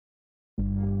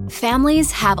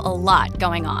Families have a lot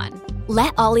going on.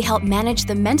 Let Ollie help manage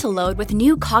the mental load with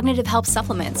new cognitive help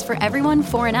supplements for everyone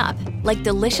 4 and up, like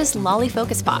delicious Lolly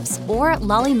Focus Pops or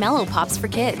Lolly Mellow Pops for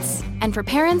kids. And for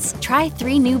parents, try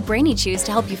 3 new Brainy Chews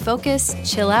to help you focus,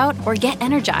 chill out, or get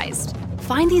energized.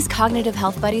 Find these cognitive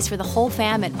health buddies for the whole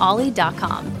fam at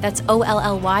ollie.com. That's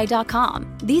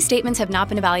OLLY.com. These statements have not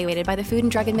been evaluated by the Food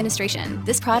and Drug Administration.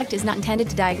 This product is not intended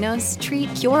to diagnose,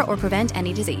 treat, cure, or prevent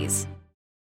any disease.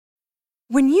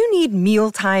 When you need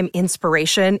mealtime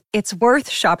inspiration, it's worth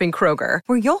shopping Kroger,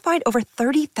 where you'll find over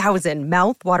 30,000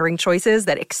 mouth-watering choices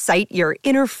that excite your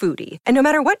inner foodie. And no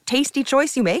matter what tasty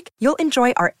choice you make, you'll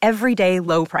enjoy our everyday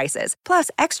low prices, plus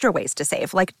extra ways to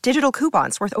save, like digital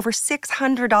coupons worth over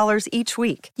 $600 each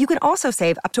week. You can also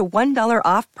save up to $1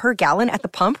 off per gallon at the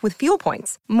pump with fuel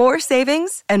points. More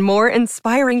savings and more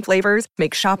inspiring flavors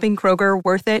make shopping Kroger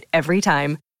worth it every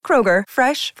time. Kroger,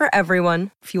 fresh for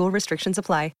everyone. Fuel restrictions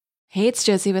apply. Hey, it's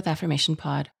Josie with Affirmation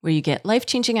Pod, where you get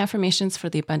life-changing affirmations for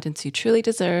the abundance you truly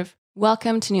deserve.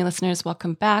 Welcome to new listeners.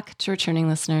 Welcome back to returning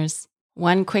listeners.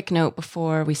 One quick note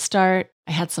before we start.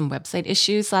 I had some website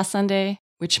issues last Sunday,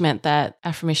 which meant that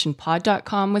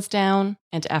affirmationpod.com was down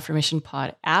and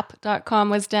affirmationpodapp.com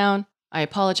was down. I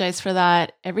apologize for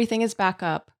that. Everything is back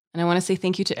up. And I want to say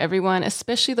thank you to everyone,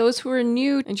 especially those who are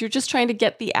new and you're just trying to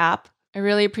get the app. I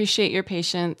really appreciate your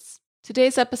patience.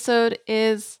 Today's episode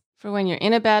is for when you're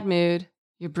in a bad mood,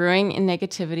 you're brewing in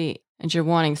negativity, and you're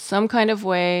wanting some kind of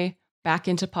way back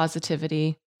into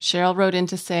positivity. Cheryl wrote in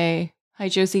to say, "Hi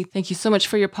Josie, thank you so much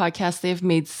for your podcast. They have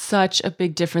made such a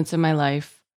big difference in my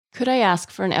life. Could I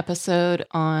ask for an episode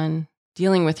on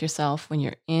dealing with yourself when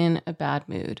you're in a bad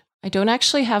mood? I don't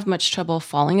actually have much trouble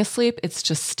falling asleep. It's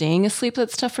just staying asleep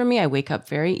that's tough for me. I wake up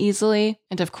very easily.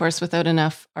 And of course, without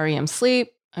enough REM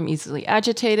sleep, I'm easily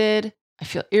agitated. I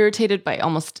feel irritated by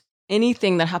almost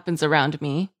anything that happens around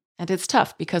me. And it's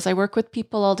tough because I work with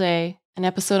people all day. An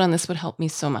episode on this would help me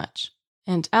so much."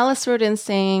 And Alice wrote in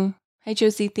saying, "Hi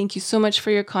Josie, thank you so much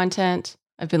for your content.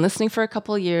 I've been listening for a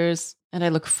couple years and I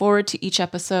look forward to each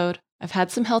episode. I've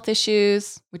had some health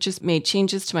issues, which has made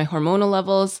changes to my hormonal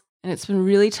levels. And it's been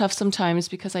really tough sometimes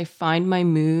because I find my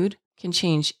mood can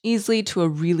change easily to a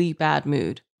really bad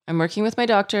mood. I'm working with my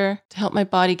doctor to help my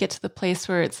body get to the place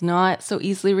where it's not so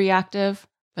easily reactive.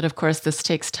 But of course, this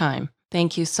takes time.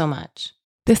 Thank you so much."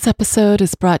 This episode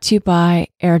is brought to you by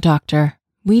Air Doctor.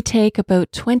 We take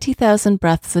about 20,000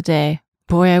 breaths a day.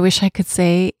 Boy, I wish I could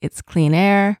say it's clean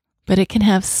air, but it can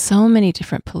have so many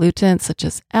different pollutants such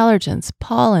as allergens,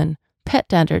 pollen, pet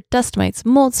dander, dust mites,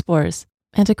 mold spores.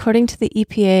 And according to the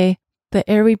EPA, the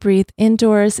air we breathe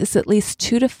indoors is at least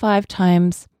 2 to 5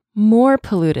 times more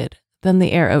polluted than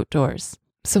the air outdoors.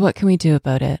 So what can we do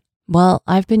about it? Well,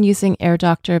 I've been using Air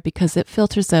Doctor because it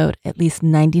filters out at least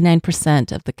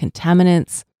 99% of the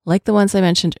contaminants, like the ones I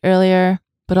mentioned earlier,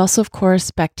 but also, of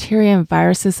course, bacteria and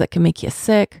viruses that can make you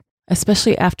sick,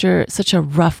 especially after such a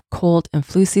rough cold and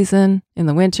flu season in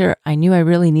the winter. I knew I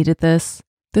really needed this.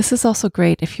 This is also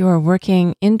great if you are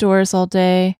working indoors all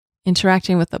day,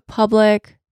 interacting with the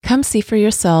public. Come see for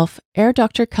yourself. Air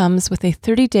Doctor comes with a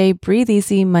 30-day breathe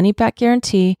easy money-back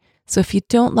guarantee. So if you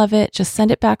don't love it, just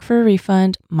send it back for a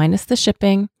refund, minus the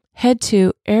shipping. Head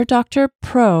to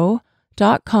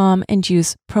airdoctorpro.com and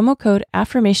use promo code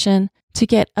AFFIRMATION to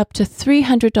get up to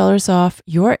 $300 off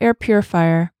your air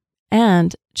purifier.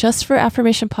 And just for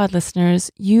Affirmation Pod listeners,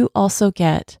 you also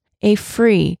get a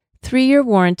free 3-year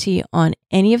warranty on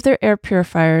any of their air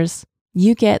purifiers.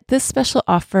 You get this special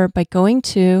offer by going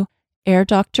to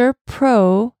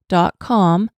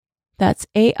airdoctorpro.com. That's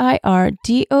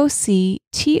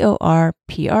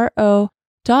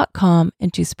airdoctorpro.com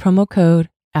and use promo code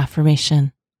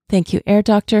AFFIRMATION. Thank you, Air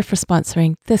Doctor, for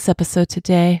sponsoring this episode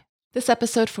today. This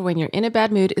episode for when you're in a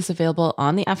bad mood is available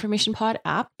on the Affirmation Pod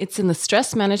app. It's in the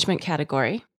stress management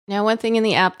category. Now, one thing in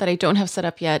the app that I don't have set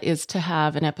up yet is to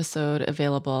have an episode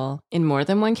available in more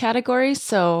than one category.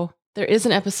 So there is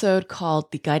an episode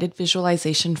called The Guided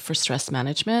Visualization for Stress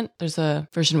Management. There's a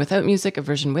version without music, a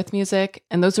version with music,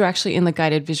 and those are actually in the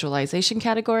guided visualization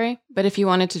category. But if you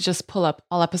wanted to just pull up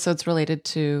all episodes related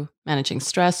to managing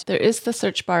stress, there is the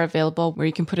search bar available where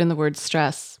you can put in the word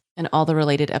stress and all the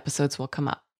related episodes will come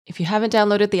up. If you haven't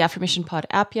downloaded the Affirmation Pod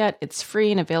app yet, it's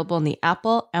free and available in the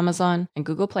Apple, Amazon, and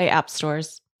Google Play app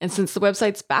stores. And since the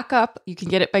website's back up, you can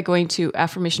get it by going to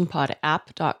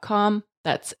affirmationpodapp.com.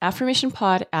 That's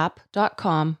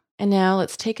affirmationpodapp.com. And now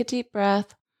let's take a deep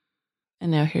breath.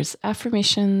 And now here's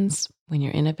affirmations when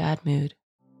you're in a bad mood.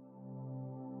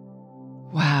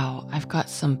 Wow, I've got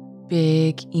some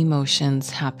big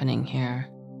emotions happening here.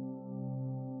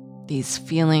 These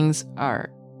feelings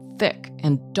are thick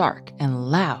and dark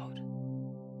and loud.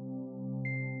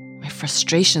 My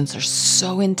frustrations are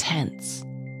so intense.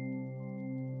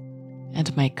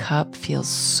 And my cup feels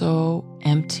so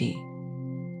empty.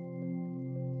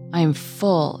 I am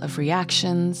full of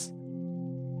reactions.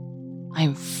 I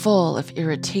am full of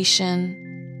irritation.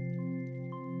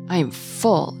 I am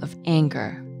full of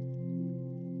anger.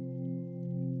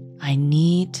 I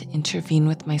need to intervene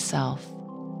with myself.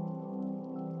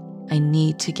 I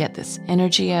need to get this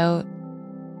energy out,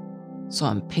 so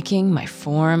I'm picking my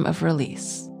form of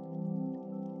release.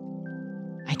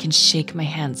 I can shake my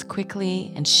hands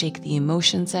quickly and shake the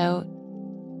emotions out.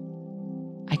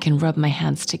 I can rub my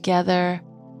hands together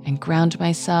and ground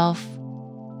myself.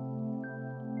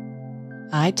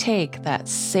 I take that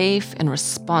safe and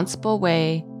responsible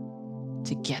way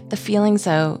to get the feelings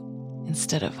out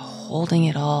instead of holding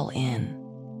it all in.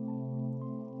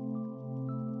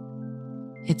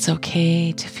 It's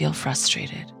okay to feel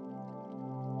frustrated.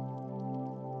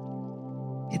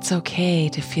 It's okay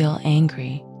to feel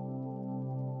angry.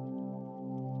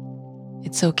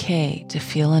 It's okay to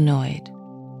feel annoyed.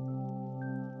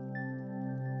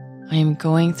 I am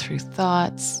going through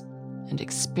thoughts and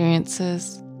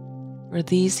experiences where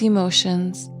these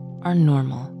emotions are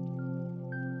normal.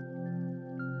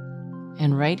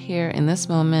 And right here in this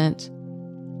moment,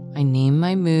 I name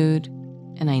my mood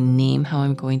and I name how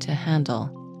I'm going to handle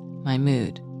my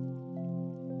mood.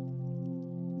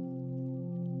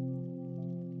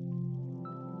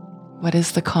 What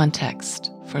is the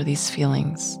context for these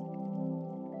feelings?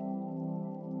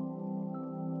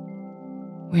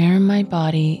 Where in my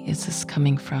body is this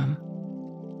coming from?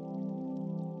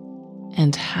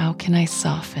 And how can I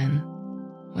soften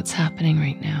what's happening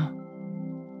right now?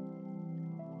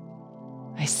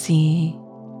 I see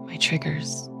my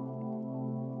triggers.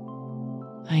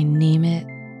 I name it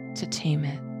to tame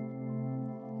it.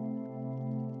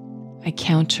 I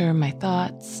counter my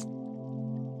thoughts.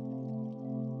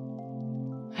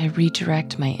 I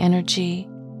redirect my energy.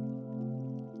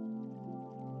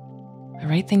 I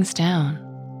write things down,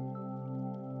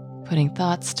 putting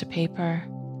thoughts to paper,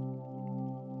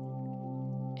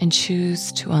 and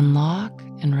choose to unlock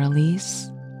and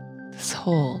release this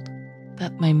hold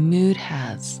that my mood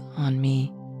has on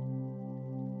me.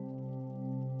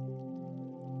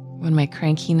 When my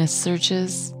crankiness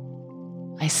surges,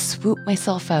 I swoop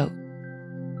myself out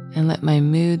and let my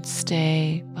mood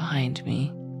stay behind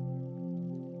me.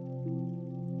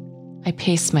 I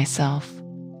pace myself.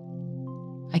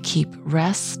 I keep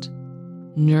rest,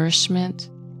 nourishment,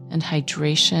 and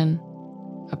hydration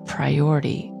a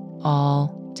priority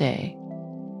all day.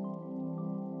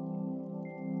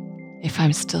 If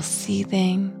I'm still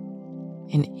seething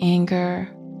in anger,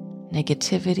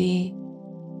 negativity,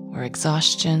 or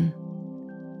exhaustion,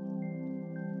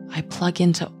 I plug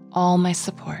into all my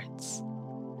supports,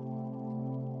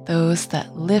 those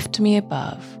that lift me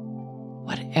above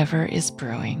whatever is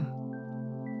brewing.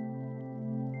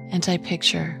 And I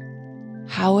picture,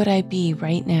 how would I be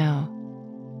right now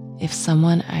if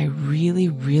someone I really,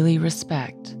 really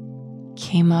respect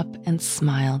came up and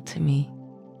smiled to me?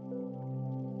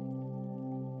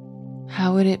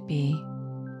 How would it be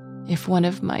if one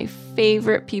of my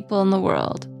favorite people in the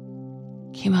world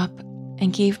came up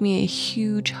and gave me a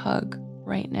huge hug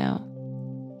right now?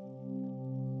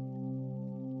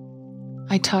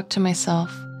 I talk to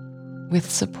myself with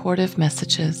supportive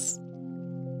messages.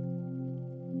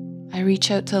 I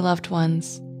reach out to loved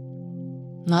ones,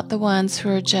 not the ones who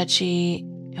are judgy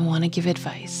and want to give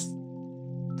advice,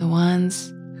 the ones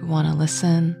who want to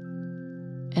listen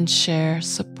and share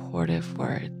supportive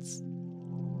words.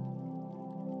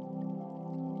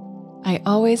 I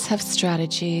always have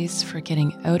strategies for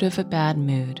getting out of a bad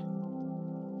mood.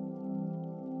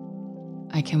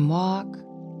 I can walk,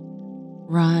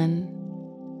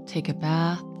 run, take a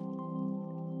bath.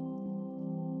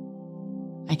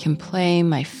 I can play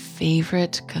my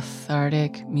favorite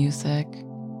cathartic music.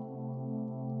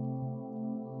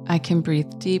 I can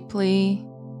breathe deeply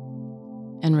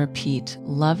and repeat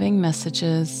loving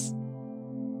messages.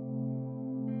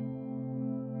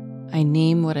 I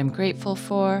name what I'm grateful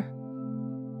for.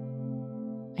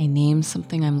 I name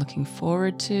something I'm looking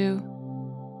forward to.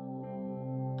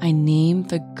 I name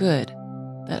the good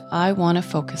that I want to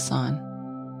focus on.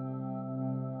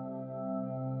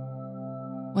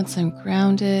 Once I'm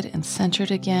grounded and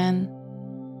centered again,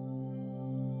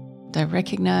 and I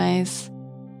recognize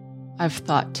I've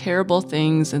thought terrible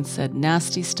things and said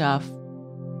nasty stuff,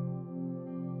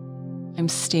 I'm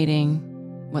stating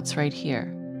what's right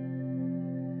here.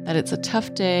 That it's a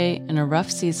tough day and a rough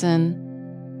season.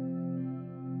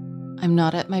 I'm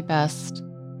not at my best,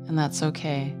 and that's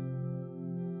okay.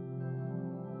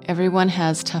 Everyone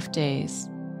has tough days.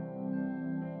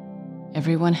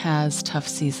 Everyone has tough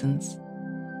seasons.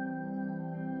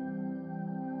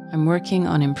 I'm working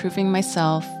on improving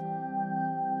myself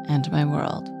and my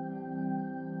world.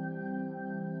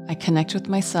 I connect with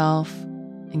myself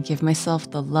and give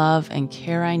myself the love and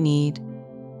care I need.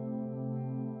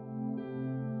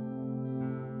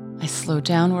 I slow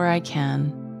down where I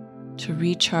can to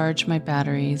recharge my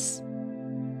batteries.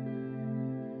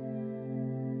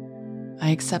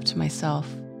 I accept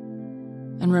myself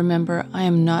and remember I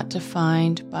am not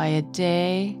defined by a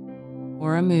day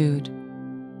or a mood.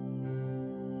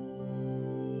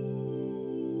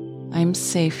 I'm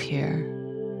safe here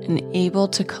and able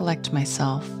to collect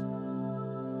myself.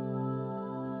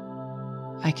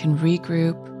 I can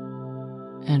regroup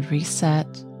and reset.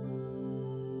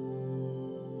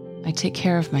 I take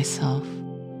care of myself,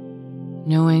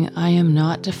 knowing I am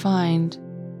not defined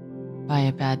by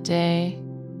a bad day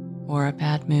or a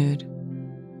bad mood.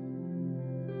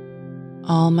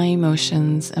 All my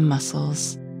emotions and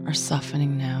muscles are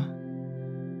softening now.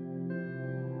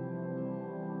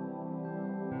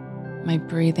 My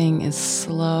breathing is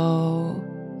slow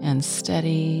and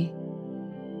steady.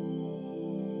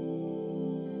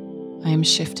 I am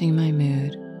shifting my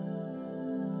mood.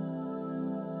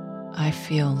 I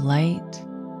feel light.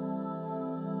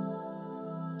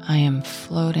 I am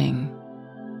floating.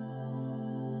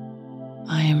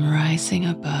 I am rising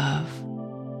above.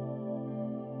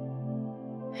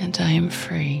 And I am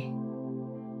free.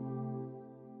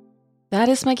 That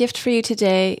is my gift for you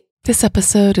today. This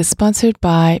episode is sponsored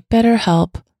by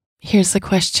BetterHelp. Here's the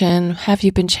question. Have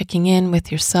you been checking in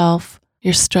with yourself,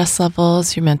 your stress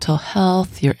levels, your mental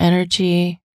health, your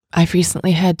energy? I've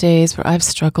recently had days where I've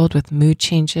struggled with mood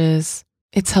changes.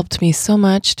 It's helped me so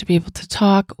much to be able to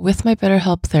talk with my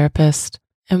BetterHelp therapist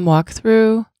and walk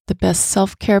through the best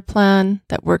self-care plan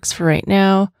that works for right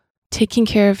now. Taking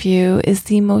care of you is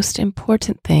the most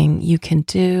important thing you can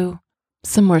do.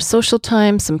 Some more social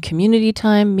time, some community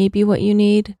time may be what you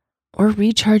need, or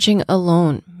recharging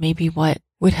alone may be what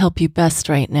would help you best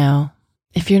right now.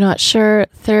 If you're not sure,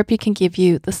 therapy can give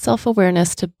you the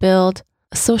self-awareness to build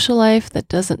a social life that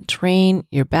doesn't drain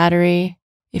your battery.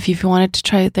 If you've wanted to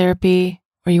try therapy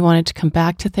or you wanted to come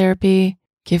back to therapy,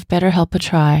 give BetterHelp a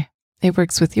try. It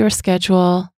works with your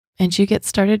schedule, and you get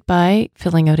started by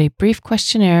filling out a brief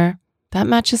questionnaire that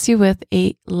matches you with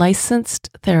a licensed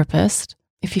therapist.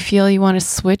 If you feel you want to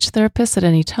switch therapists at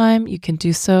any time, you can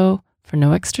do so for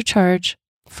no extra charge.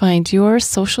 Find your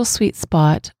social sweet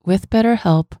spot with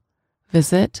BetterHelp.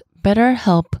 Visit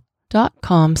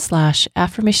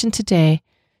betterhelp.com/affirmation today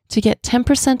to get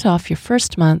 10% off your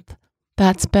first month.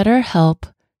 That's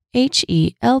BetterHelp,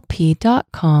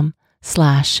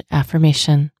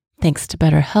 HELP.com/affirmation. Thanks to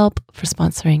BetterHelp for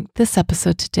sponsoring this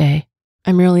episode today.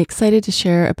 I'm really excited to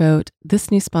share about this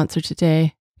new sponsor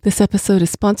today. This episode is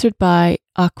sponsored by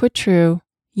AquaTrue.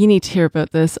 You need to hear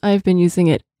about this. I've been using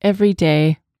it every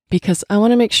day because I want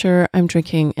to make sure I'm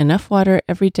drinking enough water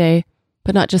every day,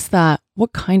 but not just that.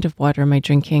 What kind of water am I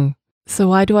drinking? So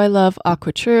why do I love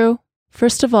AquaTrue?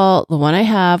 First of all, the one I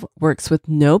have works with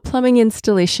no plumbing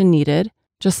installation needed.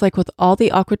 Just like with all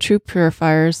the AquaTrue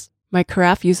purifiers, my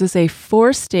carafe uses a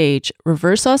 4-stage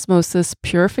reverse osmosis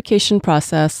purification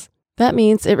process. That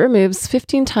means it removes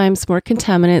 15 times more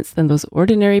contaminants than those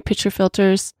ordinary pitcher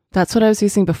filters. That's what I was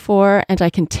using before, and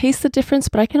I can taste the difference,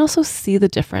 but I can also see the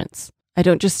difference. I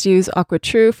don't just use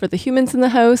AquaTrue for the humans in the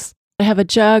house. I have a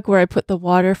jug where I put the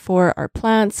water for our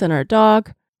plants and our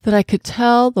dog, that I could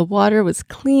tell the water was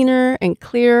cleaner and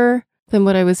clearer than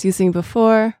what I was using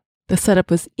before. The setup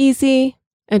was easy,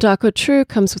 and AquaTrue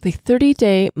comes with a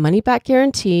 30-day money-back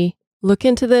guarantee. Look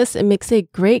into this. It makes a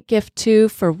great gift too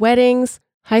for weddings,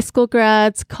 high school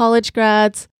grads, college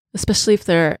grads, especially if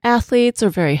they're athletes or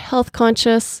very health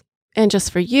conscious. And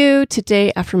just for you,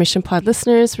 today Affirmation Pod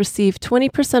listeners receive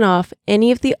 20% off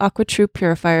any of the AquaTrue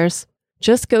purifiers.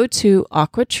 Just go to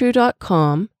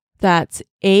aquatrue.com, that's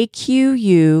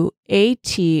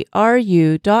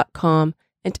AQUATRU.com,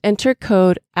 and enter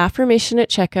code AFFIRMATION at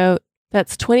checkout.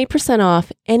 That's 20%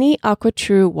 off any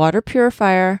AquaTrue water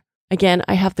purifier. Again,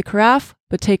 I have the carafe,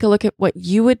 but take a look at what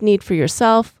you would need for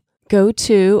yourself. Go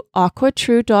to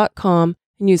aquatrue.com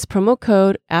and use promo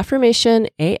code AFFIRMATION,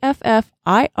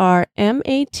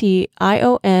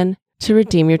 AFFIRMATION, to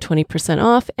redeem your 20%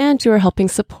 off, and you are helping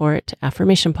support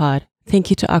Affirmation Pod. Thank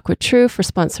you to AquaTrue for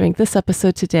sponsoring this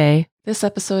episode today. This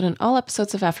episode and all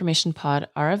episodes of Affirmation Pod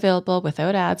are available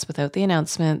without ads, without the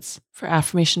announcements, for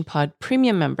Affirmation Pod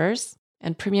premium members.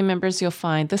 And premium members, you'll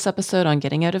find this episode on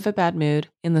getting out of a bad mood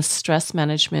in the stress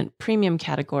management premium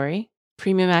category.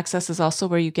 Premium access is also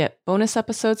where you get bonus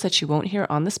episodes that you won't hear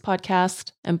on this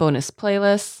podcast and bonus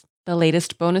playlists. The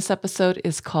latest bonus episode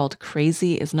is called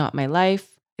Crazy is Not My Life.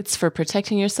 It's for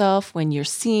protecting yourself when you're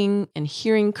seeing and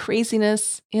hearing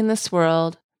craziness in this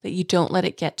world, that you don't let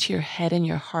it get to your head and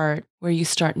your heart where you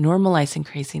start normalizing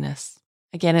craziness.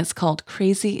 Again, it's called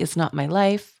Crazy is Not My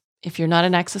Life. If you're not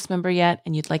an Access member yet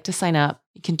and you'd like to sign up,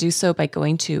 you can do so by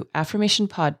going to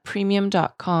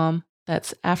affirmationpodpremium.com.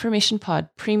 That's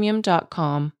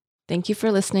affirmationpodpremium.com. Thank you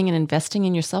for listening and investing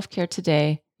in your self-care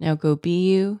today. Now go be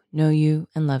you, know you,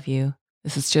 and love you.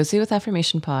 This is Josie with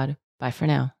Affirmation Pod. Bye for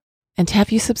now. And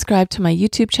have you subscribed to my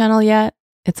YouTube channel yet?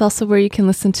 It's also where you can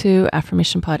listen to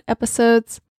Affirmation Pod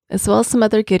episodes, as well as some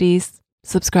other goodies.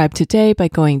 Subscribe today by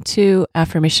going to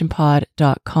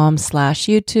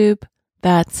affirmationpod.com/YouTube.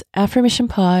 That's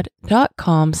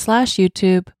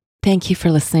affirmationpod.com/YouTube. Thank you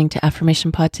for listening to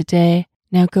Affirmation Pod today.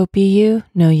 Now go be you,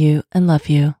 know you, and love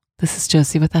you. This is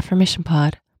Josie with Affirmation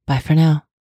Pod. Bye for now.